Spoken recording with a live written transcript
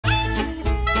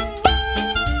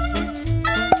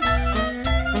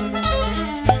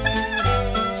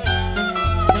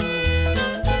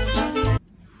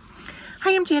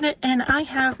Janet, and I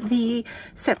have the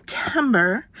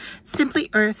September Simply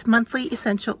Earth Monthly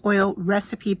Essential Oil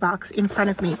Recipe Box in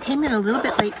front of me. It came in a little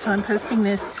bit late, so I'm posting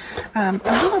this a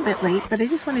little bit late, but I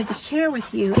just wanted to share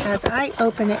with you as I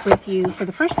open it with you for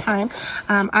the first time.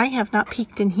 I have not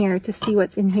peeked in here to see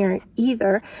what's in here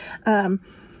either.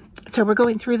 So we're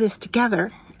going through this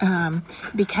together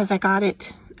because I got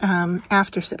it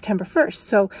after September 1st.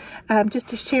 So just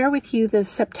to share with you, the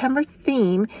September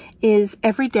theme is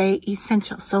Everyday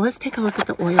Essentials. So let's take a look at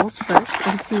the oils first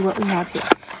and see what we have here. All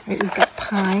right, we've got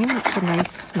pine. It's a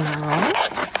nice smell.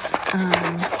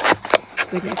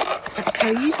 Goodness. I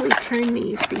usually turn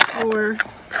these before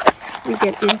we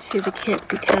get into the kit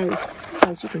because,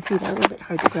 as you can see, they're a little bit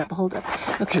hard to grab a hold of.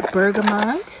 Okay,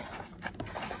 bergamot.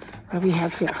 What we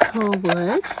have here, whole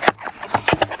wood.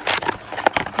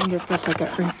 I wonder if that's like an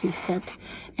earthy scent.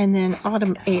 And then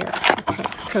autumn air. Okay,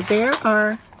 so there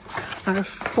are our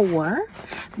four.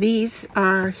 These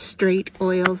are straight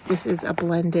oils. This is a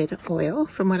blended oil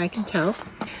from what I can tell.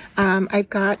 I've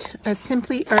got a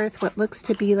Simply Earth, what looks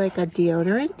to be like a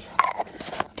deodorant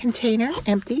container,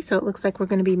 empty. So it looks like we're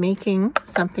going to be making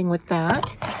something with that.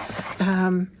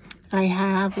 I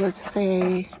have, let's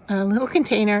say, a little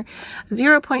container,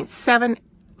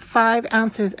 0.75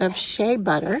 ounces of shea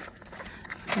butter.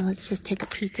 So let's just take a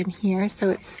peek in here. So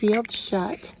it's sealed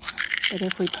shut, but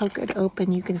if we poke it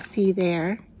open, you can see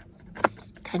there,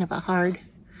 kind of a hard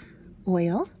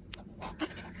oil,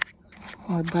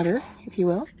 or butter, if you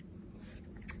will.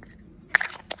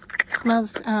 It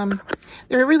smells,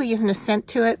 there really isn't a scent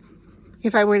to it.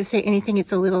 If I were to say anything,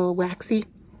 it's a little waxy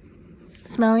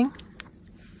smelling.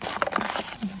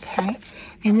 Okay,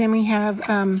 and then we have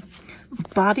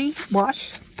body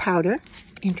wash powder.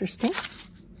 Interesting.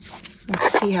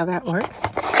 Let's see how that works.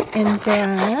 And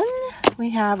then we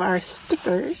have our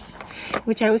stickers,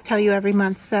 which I always tell you every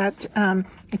month that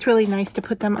it's really nice to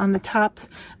put them on the tops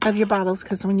of your bottles,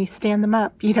 because when you stand them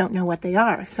up, you don't know what they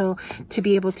are. So to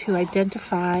be able to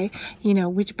identify, you know,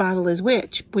 which bottle is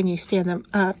which when you stand them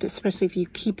up, especially if you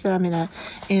keep them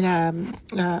in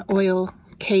a oil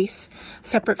case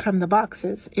separate from the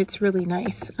boxes, it's really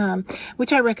nice,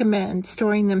 which I recommend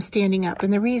storing them standing up.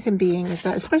 And the reason being is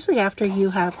that, especially after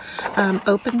you have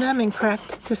opened them and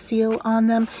cracked the seal on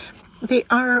them, they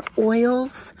are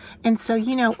oils, and so,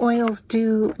 you know, oils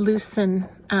do loosen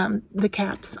the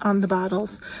caps on the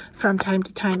bottles from time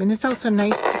to time. And it's also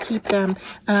nice to keep them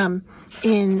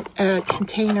in a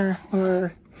container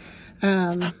or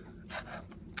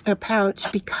a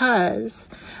pouch, because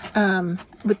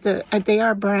with the they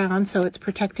are brown, so it's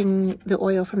protecting the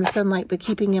oil from the sunlight, but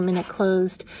keeping them in a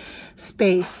closed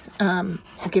space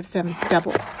gives them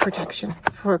double protection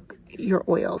for your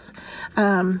oils.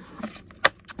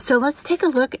 So let's take a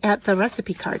look at the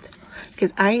recipe cards,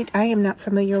 because I am not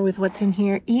familiar with what's in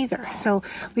here either. So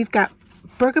we've got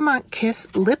Bergamot Kiss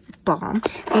Lip Balm,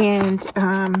 and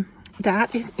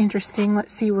that is interesting.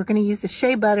 Let's see, we're going to use the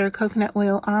shea butter, coconut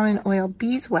oil, almond oil,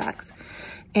 beeswax,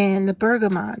 and the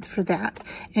bergamot for that,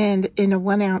 and in a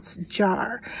 1 ounce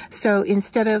jar. So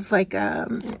instead of like a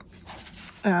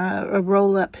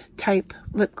roll-up type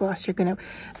lip gloss, you're going to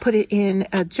put it in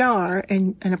a jar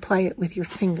and apply it with your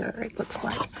finger, it looks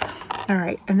like. All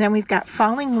right, and then we've got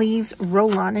Falling Leaves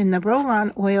Roll-On. In the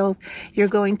roll-on oils, you're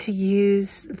going to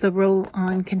use the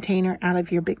roll-on container out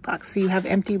of your big box. So you have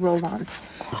empty roll-ons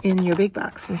in your big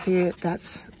box, and so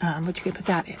that's what you can put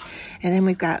that in. And then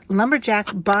we've got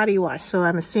Lumberjack Body Wash. So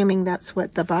I'm assuming that's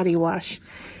what the body wash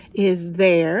is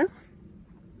there.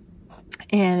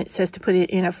 And it says to put it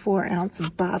in a 4 ounce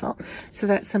bottle. So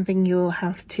that's something you'll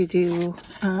have to do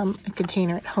a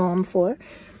container at home for.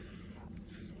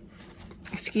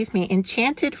 Excuse me,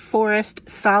 Enchanted Forest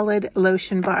Solid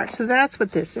Lotion Bar. So that's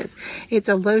what this is. It's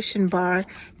a lotion bar,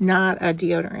 not a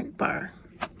deodorant bar.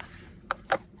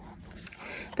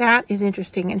 That is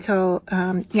interesting. And so,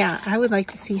 yeah, I would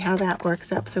like to see how that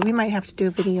works up. So we might have to do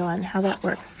a video on how that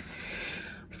works.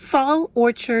 Fall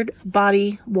Orchard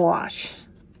Body Wash.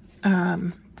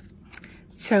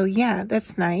 So yeah,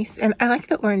 that's nice. And I like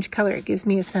the orange color. It gives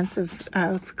me a sense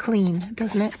of clean,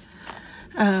 doesn't it?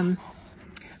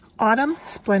 Autumn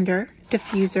Splendor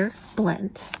Diffuser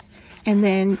Blend. And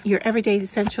then your Everyday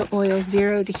Essential Oil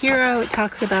 0 to Hero. It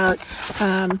talks about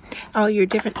all your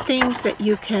different things that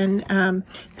you can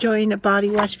join a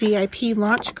Body Wash VIP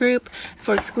launch group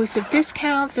for exclusive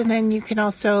discounts. And then you can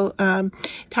also,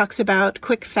 talks about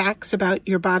quick facts about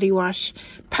your body wash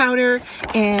powder.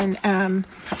 And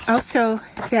also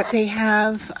that they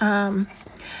have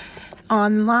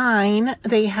online,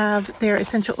 they have their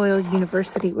Essential Oil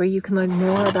University where you can learn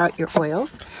more about your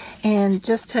oils. And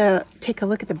just to take a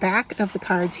look at the back of the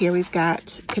cards here, we've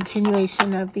got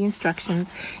continuation of the instructions.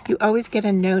 You always get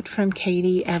a note from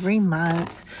Katie every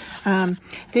month.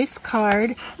 This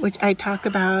card, which I talk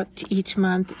about each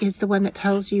month, is the one that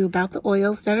tells you about the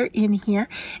oils that are in here,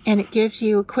 and it gives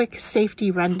you a quick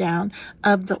safety rundown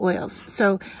of the oils.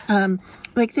 So,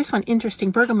 like this one,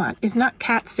 interesting, bergamot is not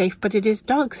cat safe, but it is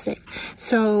dog safe.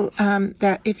 So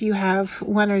that if you have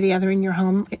one or the other in your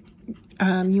home,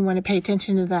 you want to pay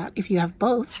attention to that. If you have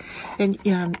both, then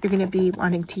you're going to be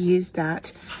wanting to use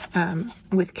that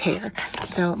with care.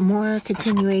 So more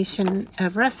continuation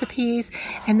of recipes,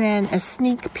 and then a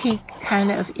sneak peek kind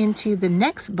of into the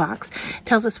next box. It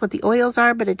tells us what the oils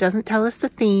are, but it doesn't tell us the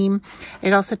theme.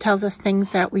 It also tells us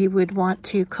things that we would want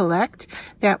to collect,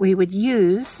 that we would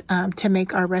use to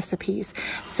make our recipes.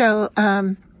 So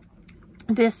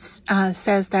this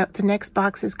says that the next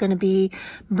box is going to be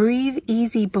Breathe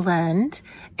Easy Blend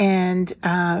and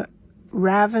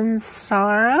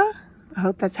Ravensara, I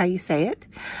hope that's how you say it,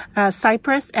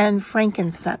 cypress and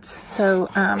frankincense. So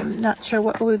not sure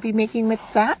what we'll be making with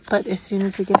that, but as soon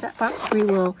as we get that box, we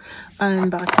will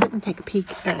unbox it and take a peek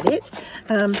at it.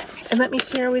 And let me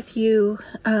share with you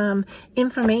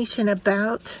information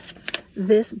about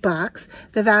this box.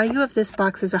 The value of this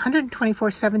box is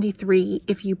 $124.73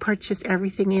 if you purchase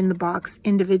everything in the box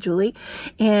individually,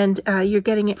 and you're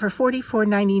getting it for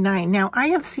 $44.99. Now, I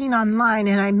have seen online,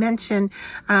 and I mentioned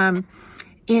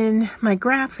in my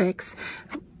graphics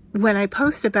when I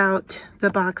post about the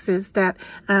boxes that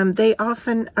they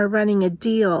often are running a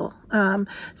deal.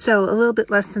 So a little bit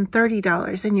less than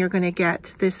 $30, and you're going to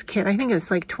get this kit. I think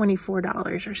it's like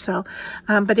 $24 or so.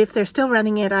 But if they're still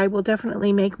running it, I will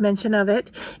definitely make mention of it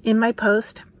in my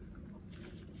post.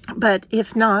 But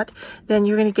if not, then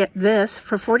you're going to get this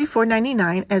for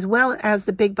 $44.99 as well as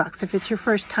the big box if it's your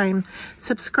first time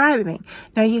subscribing.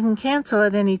 Now, you can cancel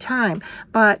at any time,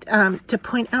 but to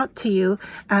point out to you,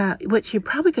 what you're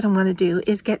probably going to want to do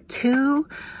is get 2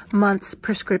 months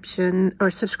prescription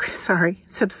or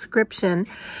subscription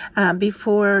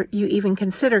before you even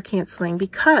consider canceling,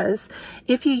 because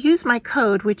if you use my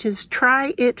code, which is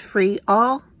TRYITFREE,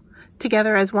 all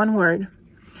together as one word,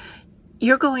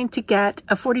 you're going to get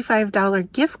a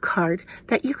 $45 gift card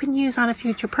that you can use on a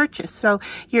future purchase. So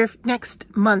your next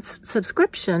month's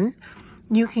subscription,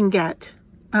 you can get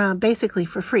basically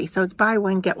for free. So it's buy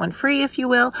one, get one free, if you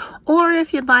will. Or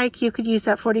if you'd like, you could use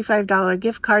that $45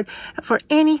 gift card for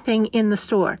anything in the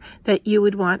store that you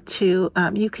would want to.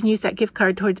 You can use that gift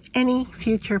card towards any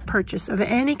future purchase of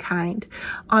any kind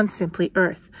on Simply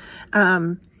Earth.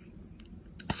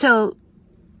 So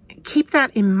keep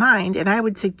that in mind, and I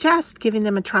would suggest giving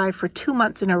them a try for 2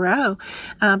 months in a row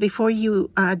before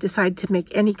you decide to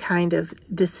make any kind of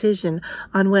decision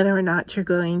on whether or not you're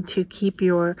going to keep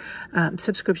your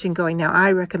subscription going. Now,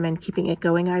 I recommend keeping it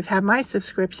going. I've had my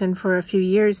subscription for a few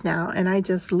years now, and I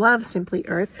just love Simply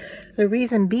Earth. The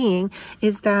reason being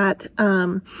is that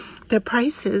the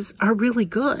prices are really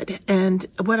good, and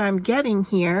what I'm getting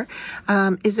here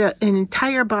is an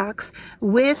entire box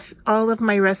with all of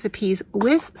my recipes,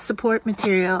 with support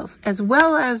materials, as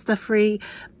well as the free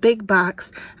big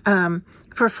box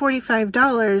for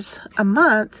 $45 a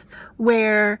month,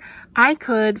 where I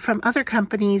could, from other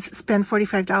companies, spend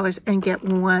 $45 and get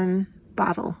 1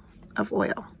 bottle of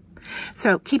oil.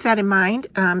 So keep that in mind.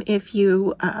 If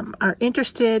you are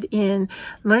interested in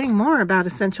learning more about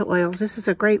essential oils, this is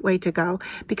a great way to go,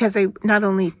 because they not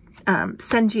only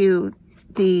send you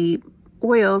the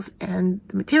oils and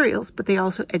the materials, but they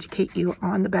also educate you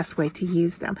on the best way to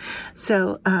use them.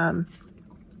 So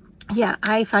yeah,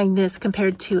 I find this,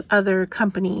 compared to other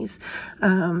companies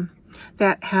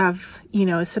that have, you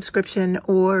know, a subscription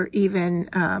or even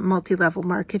multi-level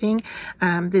marketing,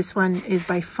 this one is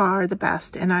by far the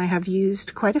best, and I have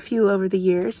used quite a few over the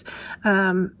years.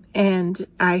 And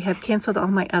I have canceled all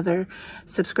my other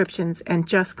subscriptions and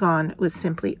just gone with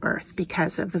Simply Earth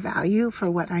because of the value for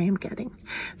what I am getting.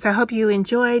 So I hope you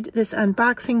enjoyed this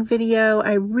unboxing video.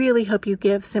 I really hope you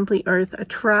give Simply Earth a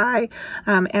try.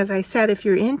 As I said, if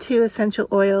you're into essential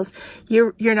oils,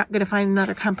 you're not going to find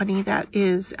another company that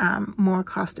is more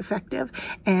cost effective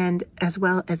and as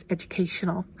well as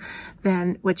educational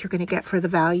than what you're going to get for the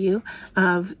value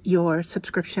of your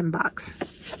subscription box.